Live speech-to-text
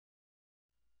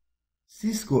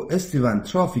Cisco SD-WAN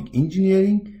Traffic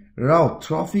Engineering route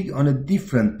traffic on a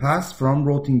different path from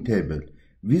routing table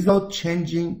without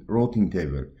changing routing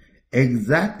table,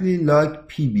 exactly like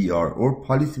PBR or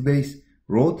policy-based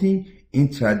routing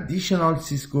in traditional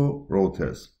Cisco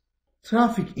routers.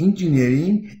 Traffic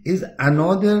engineering is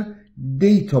another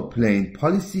data plane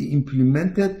policy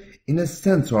implemented in a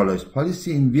centralized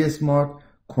policy in vSmart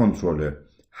controller.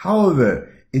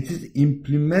 However, it is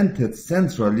implemented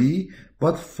centrally,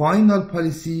 but final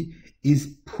policy is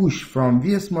pushed from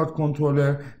vSmart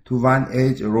controller to WAN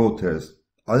edge routers.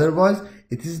 Otherwise,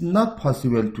 it is not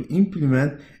possible to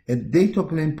implement a data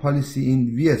plane policy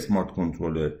in vSmart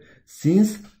controller,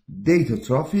 since data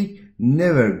traffic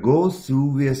never goes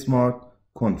through vSmart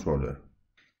controller.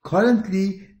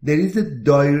 Currently, there is a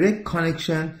direct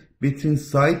connection between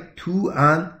site 2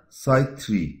 and site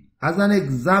 3. As an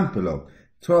example of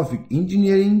traffic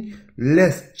engineering,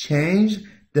 let's change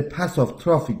the path of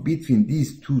traffic between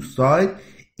these two sites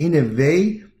in a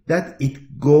way that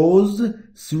it goes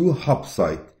through hub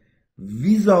site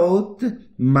without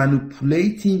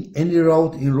manipulating any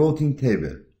route in routing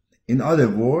table. In other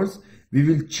words, we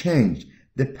will change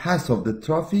the path of the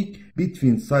traffic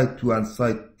between site 2 and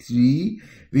site 3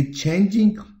 with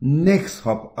changing next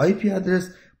hop IP address,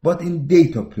 but in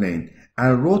data plane,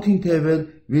 and routing table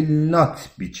will not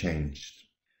be changed.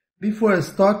 Before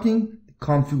starting the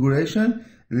configuration,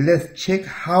 let's check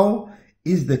how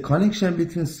is the connection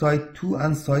between site 2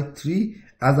 and site 3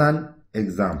 as an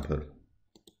example.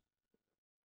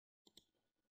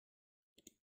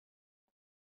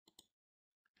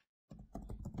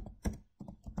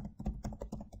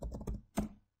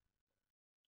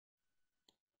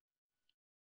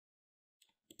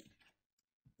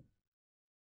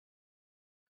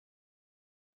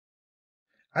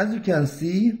 As you can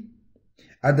see,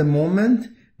 at the moment,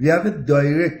 we have a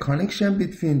direct connection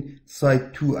between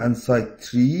site 2 and site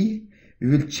 3. We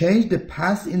will change the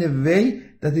path in a way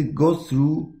that it goes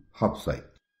through hub site.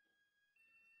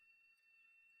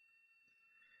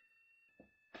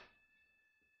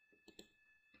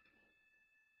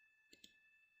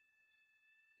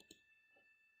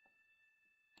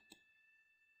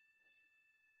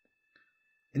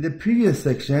 In the previous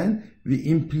section, we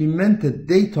implemented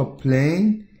data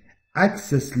plane,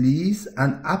 access lease,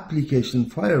 and application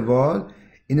firewall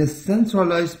in a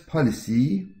centralized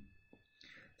policy.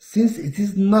 Since it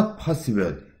is not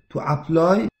possible to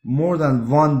apply more than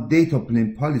one data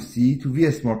plane policy to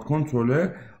vSmart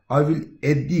controller, I will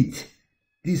edit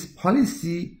this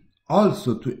policy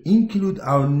also to include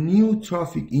our new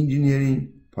traffic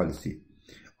engineering policy.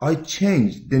 I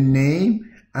changed the name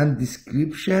and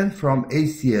description from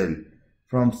ACL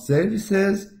from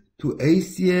services to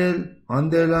ACL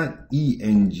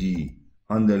 _ENG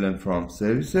from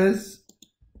services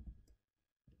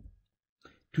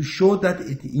to show that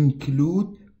it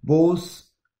includes both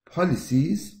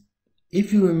policies.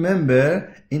 If you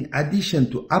remember, in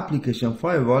addition to application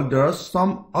firewall, there are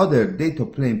some other data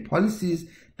plane policies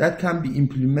that can be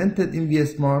implemented in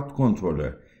vSmart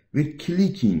controller. With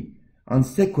clicking on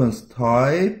sequence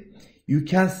type, you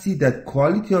can see that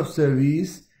quality of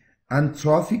service and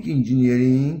traffic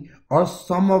engineering are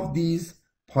some of these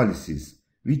policies.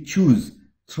 We choose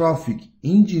traffic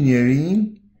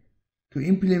engineering to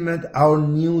implement our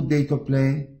new data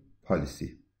plane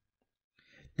policy.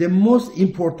 The most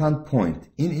important point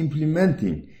in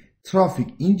implementing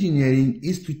traffic engineering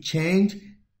is to change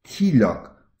TLOC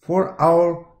for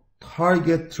our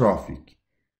target traffic.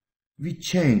 We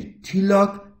change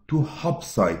TLOC to hub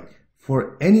site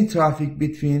for any traffic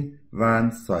between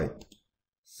WAN site.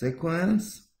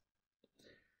 Sequence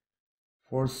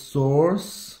for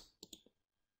source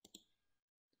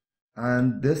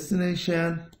and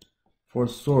destination for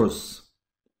source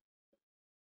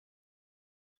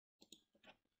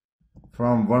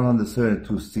from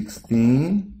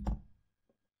 107.2.16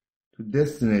 to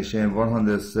destination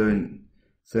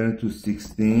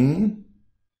 107.2.16.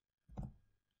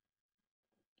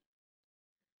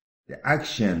 The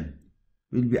action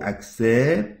will be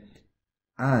accept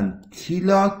and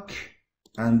TLOC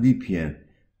and VPN.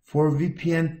 For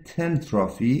VPN 10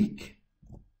 traffic,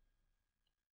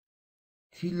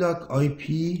 TLOC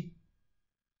IP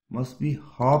must be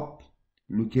hub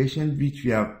location, which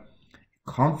we have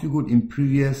configured in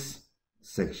previous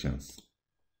sections.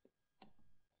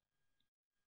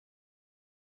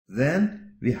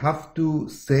 Then we have to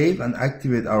save and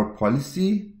activate our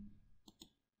policy.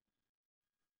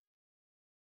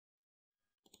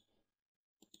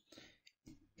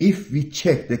 If we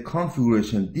check the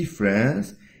configuration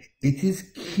difference, it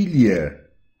is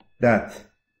clear that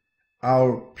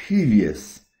our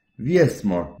previous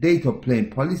vSmart data plane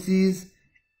policies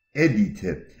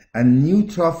edited and new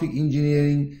traffic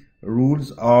engineering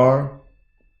rules are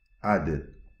added.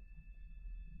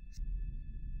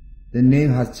 The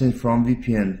name has changed from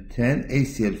VPN 10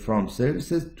 ACL from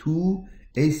services to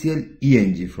ACL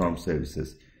ENG from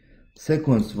services.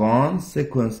 Sequence 1,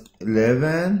 sequence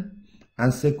 11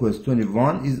 and sequence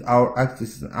 21 is our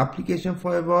access and application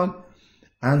firewall,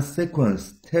 and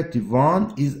sequence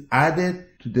 31 is added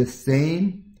to the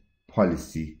same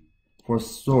policy for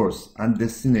source and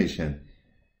destination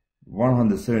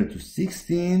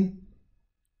 172.16.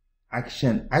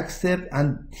 Action accept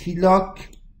and TLOC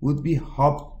would be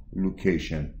hub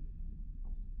location.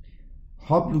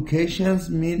 Hub locations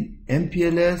mean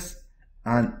MPLS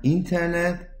and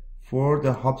internet for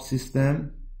the hub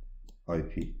system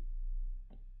IP.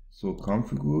 So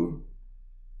configure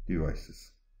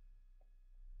devices.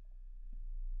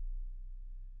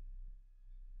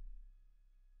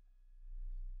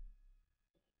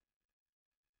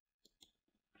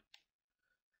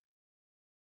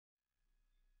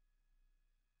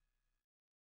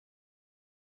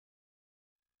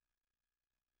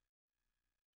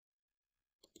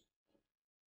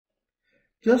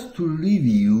 Just to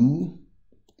review,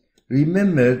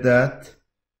 remember that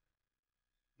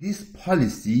this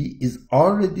policy is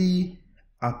already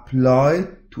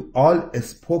applied to all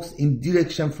spokes in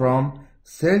direction from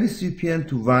service VPN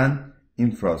to WAN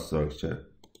infrastructure.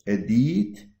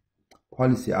 Edit,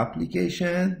 policy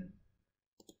application,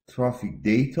 traffic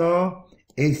data,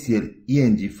 ACL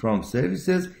ENG from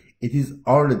services. It is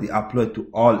already applied to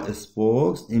all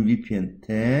spokes in VPN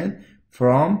 10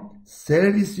 from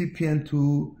service VPN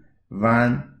to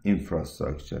WAN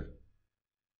infrastructure.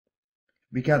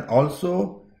 We can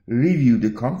also review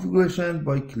the configuration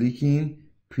by clicking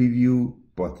preview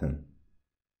button.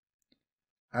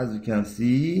 As you can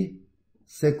see,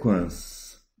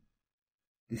 sequence.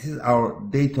 This is our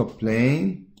data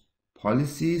plane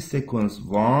policy, sequence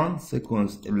 1,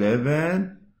 sequence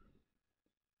 11,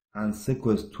 and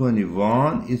sequence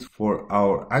 21 is for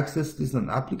our access list and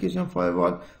application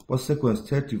firewall, but sequence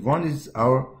 31 is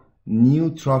our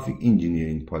new traffic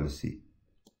engineering policy.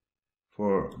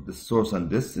 For the source and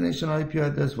destination IP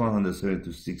address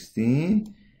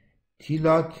 172.16,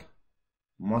 TLOC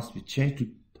must be changed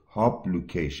to hub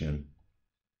location.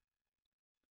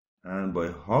 And by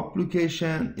hub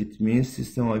location, it means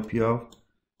system IP of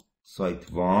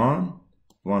site 1,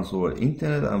 once over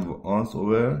internet and once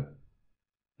over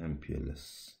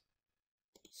MPLS.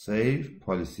 Save,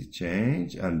 policy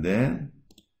change, and then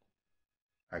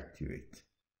activate.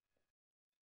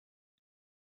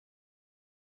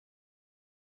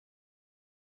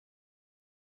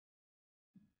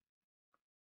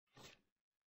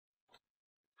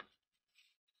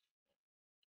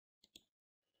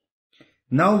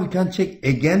 Now we can check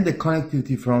again the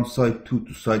connectivity from site 2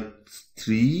 to site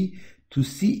 3 to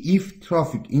see if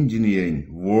traffic engineering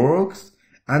works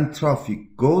and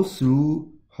traffic goes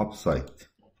through hub site.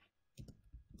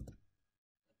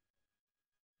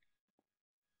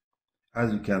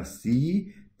 As you can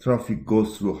see, traffic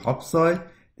goes through hub site.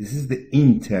 This is the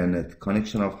internet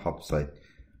connection of hub site.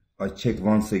 I check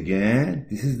once again.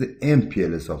 This is the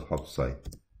MPLS of hub site.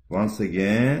 Once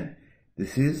again,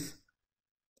 this is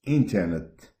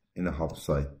internet in a hub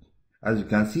site. As you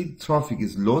can see, traffic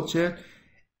is load shared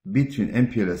between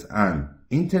MPLS and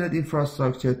internet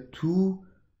infrastructure to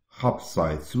hub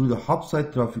site. Through the hub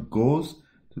site, traffic goes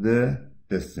to the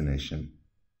destination.